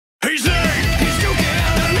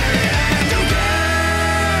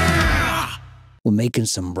We're making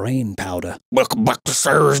some brain powder. Welcome back to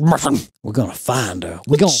Sara Is Missing. We're gonna find her.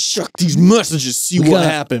 We're gonna check these messages, see what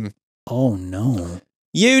happened. Oh no.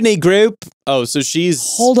 Uni group. Oh, so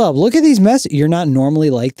she's... Hold up. Look at these messages. You're not normally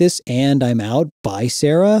like this, and I'm out. Bye,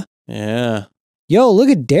 Sarah. Yeah. Yo, look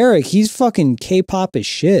at Derek. He's fucking K-pop as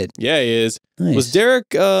shit. Yeah, he is. Nice. Was Derek,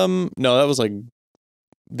 no, that was like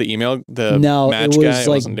the email, the match it was guy. like It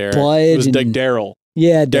wasn't Derek. Bud It was like and- Daryl.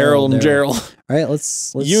 Yeah, Daryl and Gerald. All right,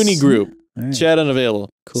 let's Uni group. All right. Chat unavailable.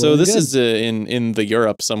 Cool so and this good. is in the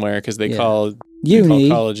Europe somewhere because they call Uni.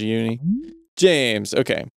 college uni. James,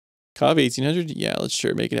 okay. Coffee 1800. Yeah, let's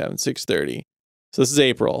sure make it happen. 6:30. So this is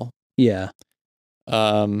April. Yeah.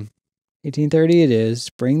 1830 it is.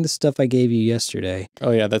 Bring the stuff I gave you yesterday.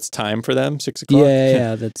 Oh yeah, that's time for them. 6 o'clock.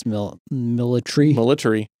 Yeah, that's military.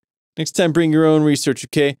 Military. Next time, bring your own research,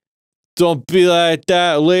 okay? Don't be like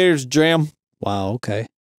that. Later's jam. Wow. Okay.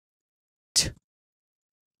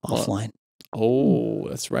 Offline. Oh,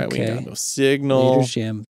 that's right. We Okay. got no signal. Later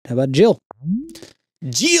jam. How about Jill?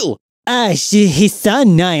 Jill. He's so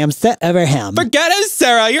nice. I'm so over him. Forget it,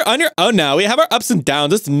 Sarah. You're on your own now. We have our ups and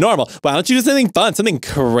downs. It's normal. Why don't you do something fun, something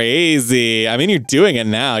crazy? I mean, you're doing it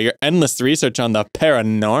now. Your endless research on the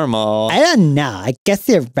paranormal. I don't know. I guess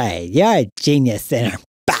you're right. You're a genius in a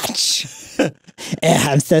batch.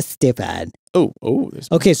 I'm so stupid. Oh,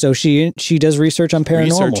 Okay, so she does research on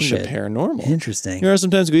paranormal research shit. into paranormal. Interesting. You know,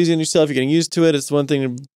 sometimes go easy on yourself. You're getting used to it. It's one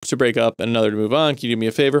thing to break up and another to move on. Can you do me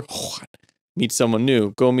a favor? Meet someone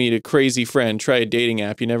new. Go meet a crazy friend. Try a dating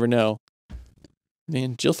app. You never know.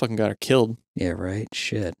 Man, Jill fucking got her killed. Yeah, right.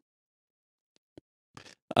 Shit.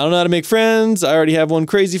 I don't know how to make friends. I already have one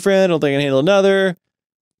crazy friend. I don't think I can handle another.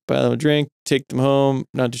 Buy them a drink. Take them home.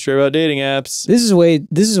 Not too sure about dating apps. This is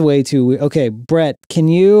way too. Okay, Brett, can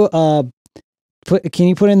you put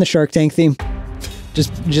in the Shark Tank theme?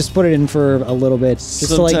 Just put it in for a little bit. Just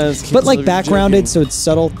Sometimes to but like kids backgrounded joking. so it's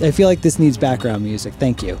subtle. I feel like this needs background music.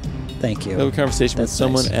 Thank you. Thank you. Have a conversation with That's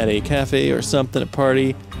someone nice. at a cafe or something, a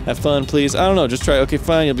party. Have fun, please. I don't know. Just try. Okay,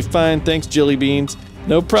 fine. You'll be fine. Thanks, Jilly Beans.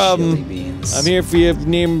 No problem. Chili beans. I'm here for you.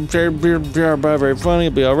 Name very funny.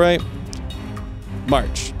 It'll be all right.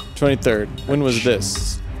 March 23rd. When was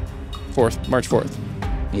this? March 4th.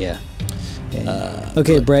 Yeah.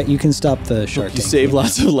 Okay, Brett, you can stop the Shark Tank. You saved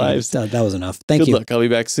lots of lives. That was enough. Thank you. Good luck. I'll be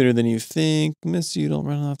back sooner than you think. Miss you. Don't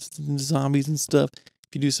run off to zombies and stuff.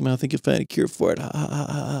 If you do somehow think you'll find a cure for it. Ha, ha, ha,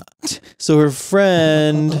 ha. So her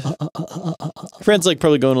friend's like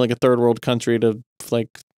probably going to like a third world country to like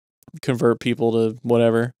convert people to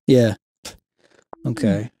whatever. Yeah.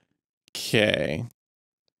 Okay. Okay.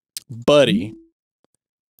 Buddy.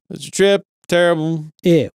 It's a trip. Terrible.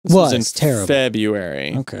 It This was in terrible.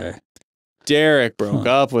 February. Okay. Derek broke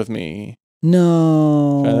up with me.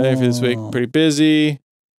 No. Trying to think for this week. Pretty busy.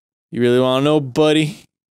 You really want to know, buddy?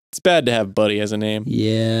 It's bad to have buddy as a name.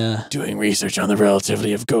 Yeah. Doing research on the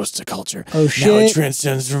relativity of ghosts to culture. Oh, Now it shit.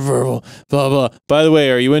 transcends from verbal. Blah, blah. By the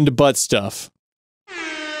way, are you into butt stuff?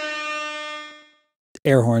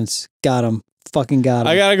 Air horns. Got him. Fucking got him.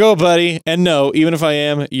 I gotta go, buddy. And no, even if I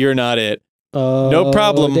am, you're not it. No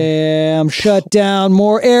problem. Damn. Shut down.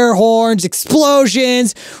 More air horns.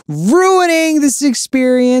 Explosions. Ruining this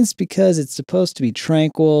experience because it's supposed to be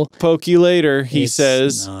tranquil. Poke you later, he It's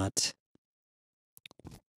says. Not.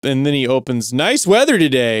 And then he opens, nice weather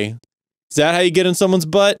today. Is that how you get in someone's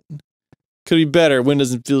butt? Could be better. Wind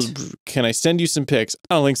doesn't feel... Can I send you some pics?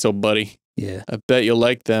 I don't think so, buddy. Yeah. I bet you'll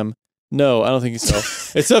like them. No, I don't think so.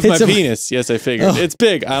 It's of my penis. Yes, I figured. Oh. It's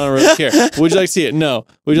big. I don't really care. Would you like to see it? No.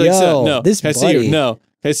 Would you like to see it? No. This Can I see buddy. you? No.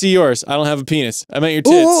 Can I see yours? I don't have a penis. I meant your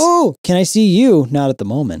Ooh, tits. ooh, ooh. Can I see you? Not at the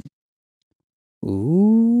moment.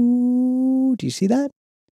 Ooh. Do you see that?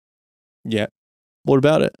 Yeah. What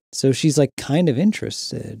about it? So she's like kind of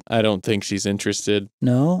interested. I don't think she's interested.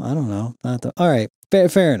 No, I don't know. Not the. All right.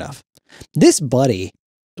 Fair enough. This buddy.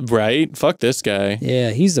 Right? Fuck this guy.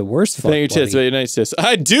 Yeah, he's the worst fuck Thank your tits. buddy. Very nice tits.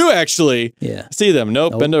 I do actually. Yeah. See them.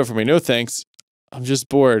 Nope. Nope. Bend over for me. No thanks. I'm just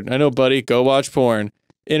bored. I know, buddy. Go watch porn.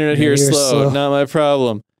 Internet here is slow. Not my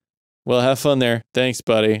problem. Well, have fun there. Thanks,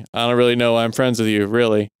 buddy. I don't really know why I'm friends with you,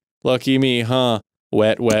 really. Lucky me, huh?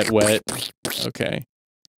 Wet, wet, wet. Okay.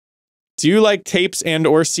 Do you like tapes and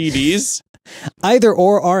or CDs? Either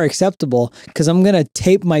or are acceptable because I'm going to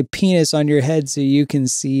tape my penis on your head so you can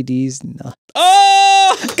see these. Oh!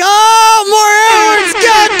 More hours!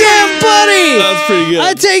 Goddamn, buddy! That's pretty good.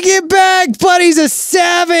 I take it back. Buddy's a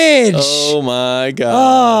savage. Oh my god.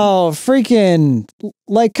 Oh, freaking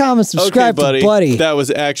like, comment, subscribe okay, buddy. to Buddy. That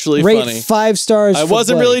was actually Rate funny. 5 stars. I for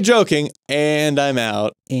wasn't Buddy. really joking, and I'm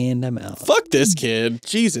out. And I'm out. Fuck this kid.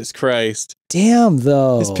 Jesus Christ. Damn,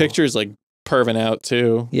 though. His picture's like perving out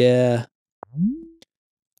too. Yeah.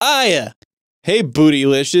 Aya. Hey,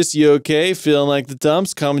 bootylicious, you okay? Feeling like the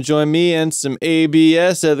dumps? Come join me and some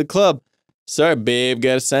ABS at the club. Sorry, babe,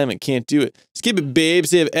 got assignment, can't do it. Skip it,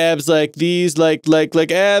 babes. They have abs like these, like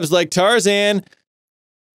abs like Tarzan.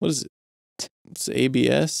 What is it? It's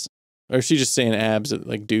ABS? Or is she just saying abs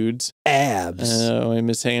like dudes? Abs. Oh, I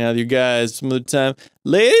miss hanging out with you guys some other time.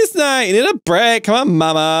 Ladies' night, you need a break. Come on,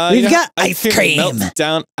 mama. We've got ice cream. Melts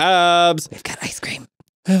down abs. We've got ice cream.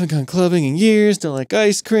 Haven't gone clubbing in years. Don't like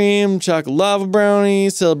ice cream. Chocolate lava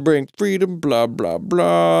brownies. Celebrating freedom. Blah, blah,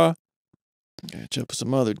 blah. Catch up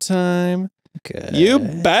some other time. Okay. You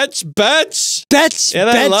bitch. Yeah,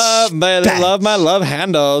 I love my love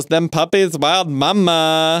handles. Them puppies, wild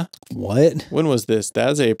mama. What? When was this? That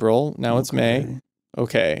was April. Now it's May.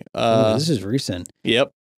 Okay. This is recent.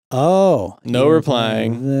 Yep. Oh. No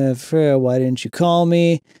replying. Why didn't you call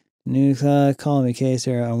me? Call me, Kay,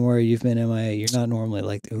 Sarah. I'm worried you've been MIA. You're not normally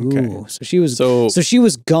like that. Ooh. Okay. So she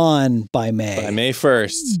was gone by May. By May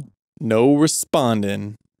 1st. No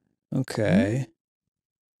responding. Okay.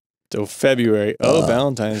 So February. Oh,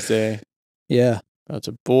 Valentine's Day. Yeah. About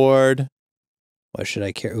to board. Why should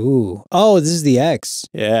I care? Ooh. Oh, this is the ex.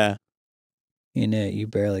 Yeah. You know, you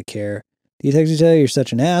barely care. Do you text each other? You're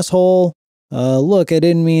such an asshole. Look, I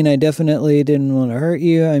definitely didn't want to hurt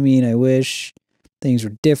you. I mean, I wish things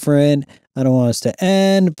were different. I don't want us to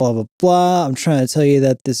end, blah, blah, blah. I'm trying to tell you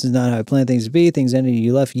that this is not how I planned things to be. Things ended,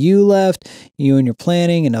 you left. You and your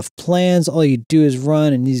planning, enough plans. All you do is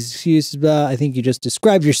run and these excuses, blah. I think you just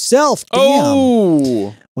described yourself. Damn.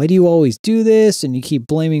 Oh! Why do you always do this? And you keep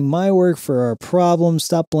blaming my work for our problems.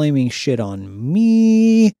 Stop blaming shit on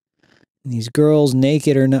me. And these girls,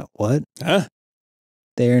 naked or not. What? Huh?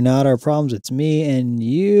 They are not our problems. It's me and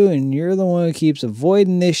you're the one who keeps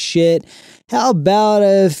avoiding this shit. How about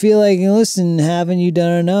I feel like, listen, haven't you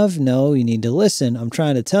done enough? No, you need to listen. I'm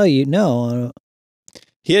trying to tell you, no.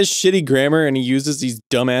 He has shitty grammar and he uses these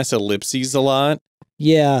dumbass ellipses a lot.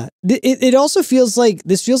 Yeah. It also feels like,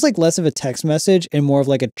 this feels like less of a text message and more of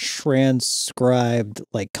like a transcribed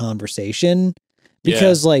like conversation.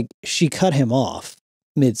 Because like she cut him off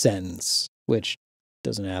mid-sentence, which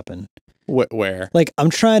doesn't happen. Where? Like, I'm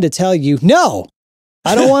trying to tell you, no,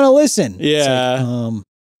 I don't want to listen. Yeah. Like,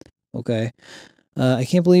 okay. I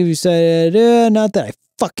can't believe you said it. Not that I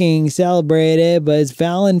fucking celebrate it, but it's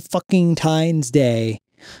Valentine's Day.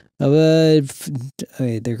 Their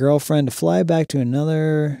girlfriend to fly back to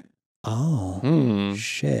another. Oh,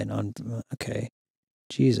 shit. Okay.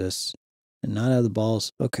 Jesus. And not have the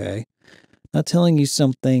balls. Okay. Not telling you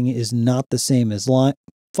something is not the same as lying.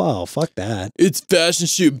 Oh, fuck that. It's fashion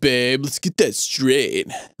shoot, babe. Let's get that straight.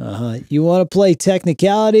 You want to play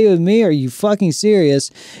technicality with me? Are you fucking serious?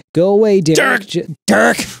 Go away, Derek.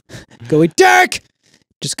 Dirk! Go away, Dirk!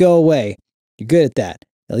 Just go away. You're good at that.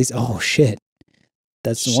 At least, oh, shit.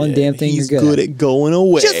 That's the one damn thing you're good at. He's good at going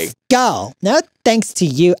away. Just go. No, thanks to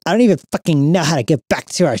you. I don't even fucking know how to get back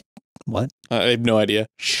to our... What? I have no idea.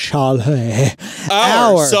 Chalet.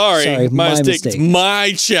 Hour. Sorry, my mistake.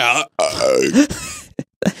 My chow.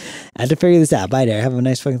 I had to figure this out. Bye, there. Have a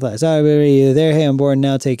nice fucking flight. Sorry, baby. You there? Hey, I'm bored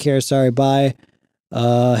now. Take care. Sorry. Bye.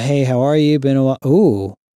 Hey, how are you? Been a while.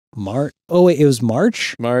 Ooh, March. Oh, wait. It was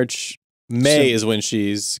March? May is when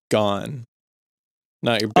she's gone.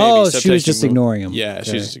 Not your baby. Oh, she was just ignoring him. Yeah, okay.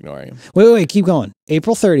 She's just ignoring him. Wait. Keep going.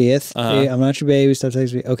 April 30th. Hey, I'm not your baby. Stop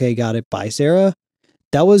texting me. Okay, got it. Bye, Sarah.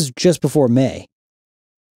 That was just before May.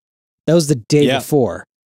 That was the day before.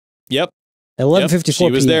 Yep. 11:54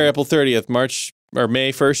 She was there April 30th.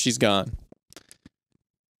 May 1st, she's gone.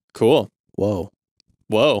 Cool. Whoa.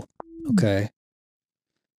 Okay.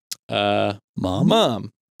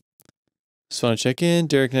 Mom. Just want to check in.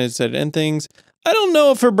 Derek and I decided to end things. I don't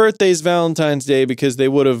know if her birthday's Valentine's Day because they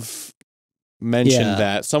would have mentioned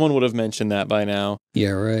that. Someone would have mentioned that by now. Yeah,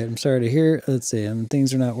 right. I'm sorry to hear. Let's see.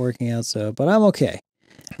 Things are not working out, but I'm okay.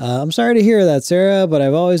 I'm sorry to hear that, Sarah, but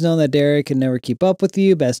I've always known that Derek can never keep up with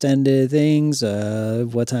you. Best ended things.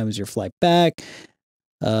 What time is your flight back?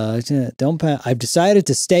 I've decided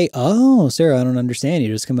to stay. Oh, Sarah, I don't understand. You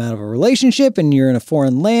just come out of a relationship and you're in a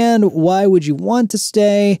foreign land. Why would you want to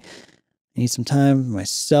stay? I need some time for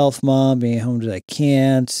myself, Mom. Being at home, I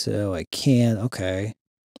can't. So I can't. Okay.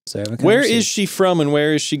 So where is she from and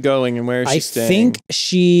where is she going and where is she staying? I think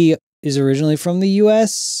she is originally from the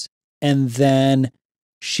U.S. and then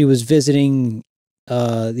she was visiting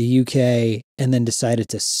the UK and then decided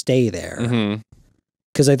to stay there.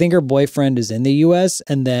 Because I think her boyfriend is in the US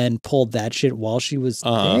and then pulled that shit while she was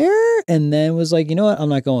there and then was like, you know what? I'm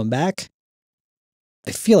not going back.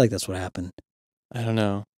 I feel like that's what happened. I don't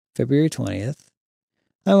know. February 20th.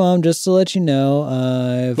 Hi, Mom. Just to let you know,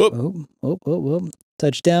 I've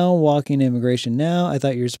touchdown, walking immigration now. I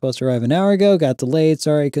thought you were supposed to arrive an hour ago. Got delayed.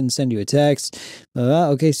 Sorry, I couldn't send you a text.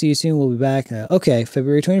 Okay, see you soon. We'll be back. Okay,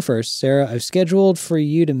 February 21st. Sarah, I've scheduled for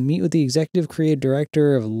you to meet with the executive creative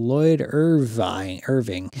director of Lloyd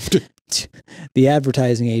Irving. The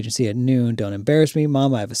advertising agency at noon. Don't embarrass me,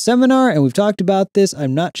 Mom. I have a seminar and we've talked about this.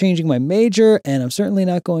 I'm not changing my major and I'm certainly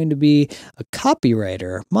not going to be a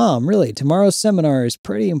copywriter. Mom, really, tomorrow's seminar is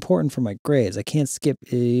pretty important for my grades. I can't skip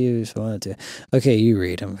if I wanted to. Okay, you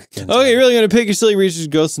read them. Oh, you're really going to pick your silly research,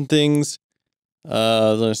 ghosts and things.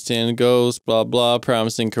 Understand ghosts, blah, blah,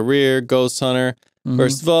 promising career, ghost hunter.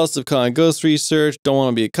 First of all, stop calling ghost research. Don't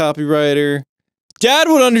want to be a copywriter. Dad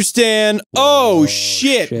would understand. Oh,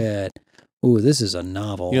 shit. Ooh, this is a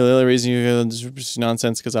novel. You know, the only reason you go this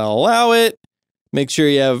nonsense because I'll allow it. Make sure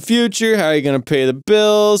you have a future. How are you going to pay the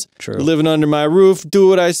bills? True. You're living under my roof. Do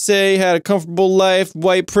what I say. Had a comfortable life.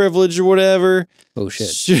 White privilege or whatever. Oh,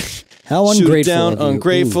 shit. How ungrateful. Shoot down,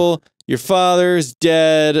 ungrateful. Ooh. Your father's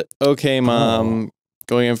dead. Okay, Mom.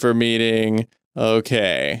 Going in for a meeting.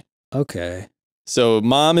 Okay. So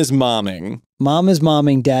Mom is momming. Mom is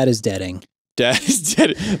momming. Dad is deading. Dad is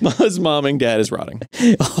dead. Mom is momming. Dad is rotting.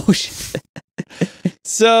 Oh, shit.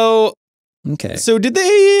 So. Okay. So did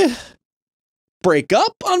they break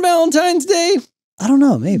up on Valentine's Day? I don't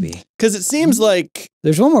know. Maybe. Because it seems like.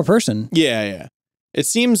 There's one more person. Yeah. It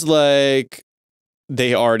seems like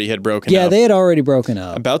they already had broken up. Yeah, they had already broken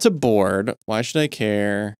up. About to board. Why should I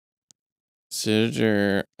care?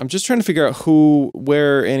 I'm just trying to figure out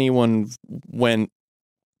where anyone went.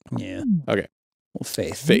 Yeah. Okay. Well,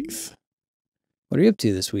 Faith. What are you up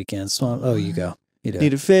to this weekend, Swamp? Oh, you go. You do.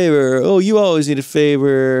 Need a favor. Oh, you always need a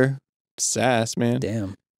favor. Sass, man.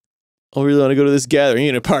 Damn. Oh, we really want to go to this gathering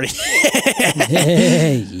and a party.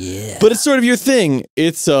 Yeah. But it's sort of your thing.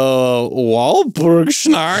 It's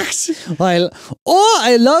Walpurgisnacht. I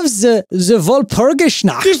love the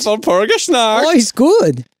Walpurgisnacht. Walpurgisnacht. Oh, it's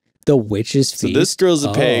good. The witch's feast. So this girl's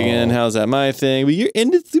a pagan. How's that my thing? But you're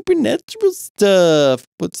into supernatural stuff.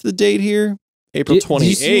 What's the date here? April 28th. Do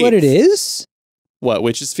you see what it is? What,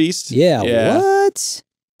 witch's feast? Yeah. What?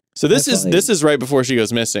 So this is right before she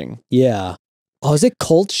goes missing. Yeah. Oh, is it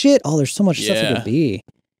cult shit? Oh, there's so much stuff it could be.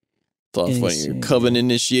 Love when your coven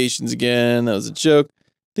initiations again. That was a joke.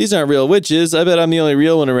 These aren't real witches. I bet I'm the only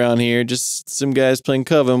real one around here. Just some guys playing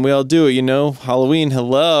coven. We all do it, you know. Halloween,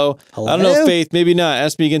 hello. I don't know, Faith. Maybe not.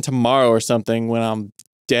 Ask me again tomorrow or something when I'm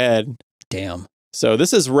dead. Damn. So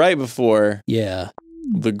this is right before the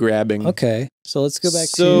grabbing. Okay. So let's go back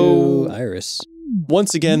to Iris.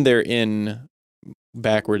 Once again, they're in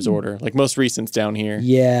backwards order. Like most recent's down here.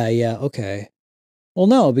 Yeah. Okay. Well,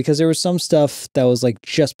 no, because there was some stuff that was like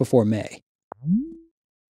just before May.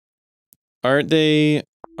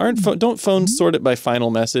 Don't phones sort it by final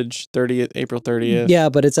message? April 30th? Yeah,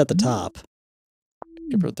 but it's at the top.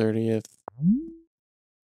 April 30th.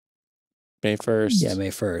 May 1st. Yeah, May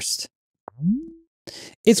 1st.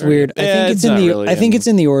 It's weird. I think it's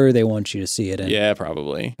in the order they want you to see it in. Yeah,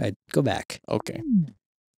 probably. I'd go back. Okay.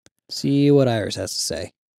 See what Iris has to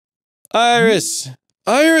say. Iris.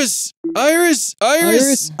 Iris.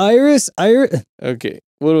 Okay.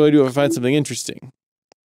 What do I do if I find something interesting?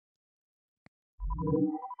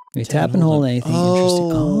 You tap and hold anything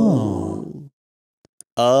interesting.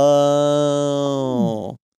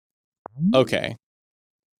 Oh. Okay.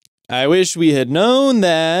 I wish we had known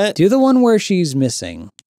that. Do the one where she's missing.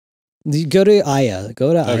 Go to Aya.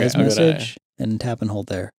 Go to Aya's message and tap and hold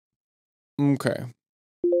there. Okay.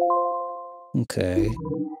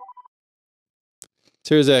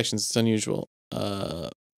 Sarah's actions. It's unusual. Why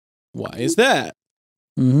is that?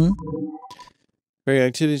 Very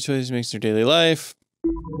activity choices makes her daily life.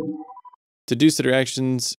 Deduce that her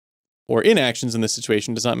actions or inactions in this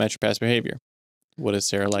situation does not match her past behavior. What is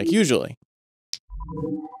Sarah like usually?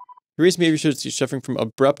 Her recent behavior shows she's suffering from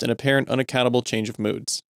abrupt and apparent unaccountable change of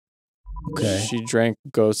moods. Okay. She drank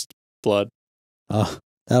ghost blood.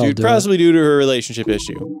 Possibly due to her relationship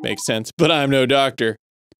issue. Makes sense, but I'm no doctor.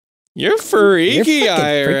 You're freaky,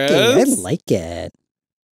 Iris. I like it.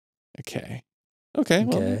 Okay.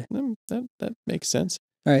 Well, that makes sense.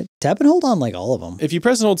 All right. Tap and hold on like all of them. If you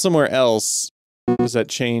press and hold somewhere else, does that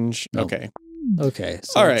change? Nope. Okay.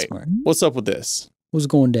 So all right. Smart. What's up with this? What's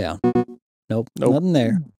going down? Nope. Nothing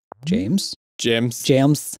there. James.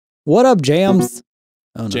 What up, James?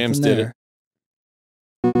 Oh, James did it.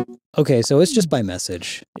 Okay, so it's just by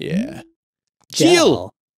message. Yeah.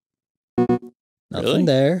 Jill. Nothing really?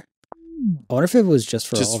 There. I wonder if it was just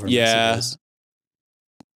for all of her messages.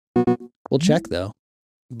 We'll check though.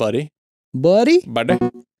 Buddy?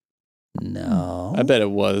 No. I bet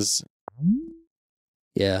it was.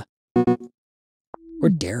 Yeah. Or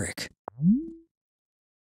Derek.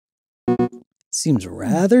 Seems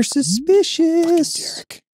rather suspicious.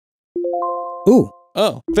 Derek. Ooh.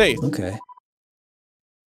 Oh, Faith. Okay.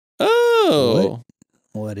 Oh.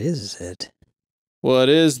 What is it? What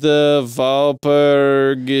is the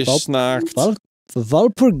Walpurgisnacht?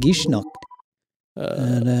 Walpurgisnacht.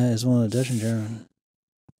 And is one of the Dutch and German.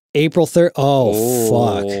 April 3rd. Oh,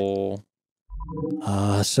 fuck.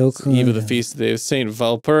 So cool. Eve of the Feast of St.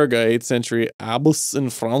 Walpurga, 8th century abbess in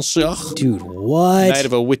Francia. Dude, what? Night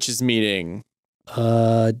of a witches' meeting.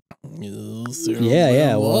 Yeah. Well,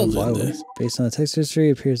 based on the text history,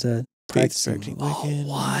 it appears that practicing. Oh,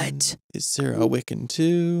 what? Is Sarah a Wiccan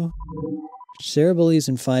too? Sarah believes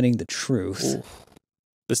in finding the truth. Ooh.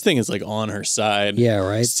 This thing is like on her side. Yeah,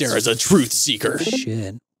 right? Sarah's a truth seeker.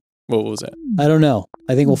 Shit. What was that? I don't know.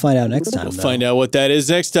 I think we'll find out next time. We'll find out what that is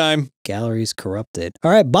next time. Gallery's corrupted.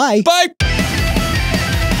 All right, bye. Bye.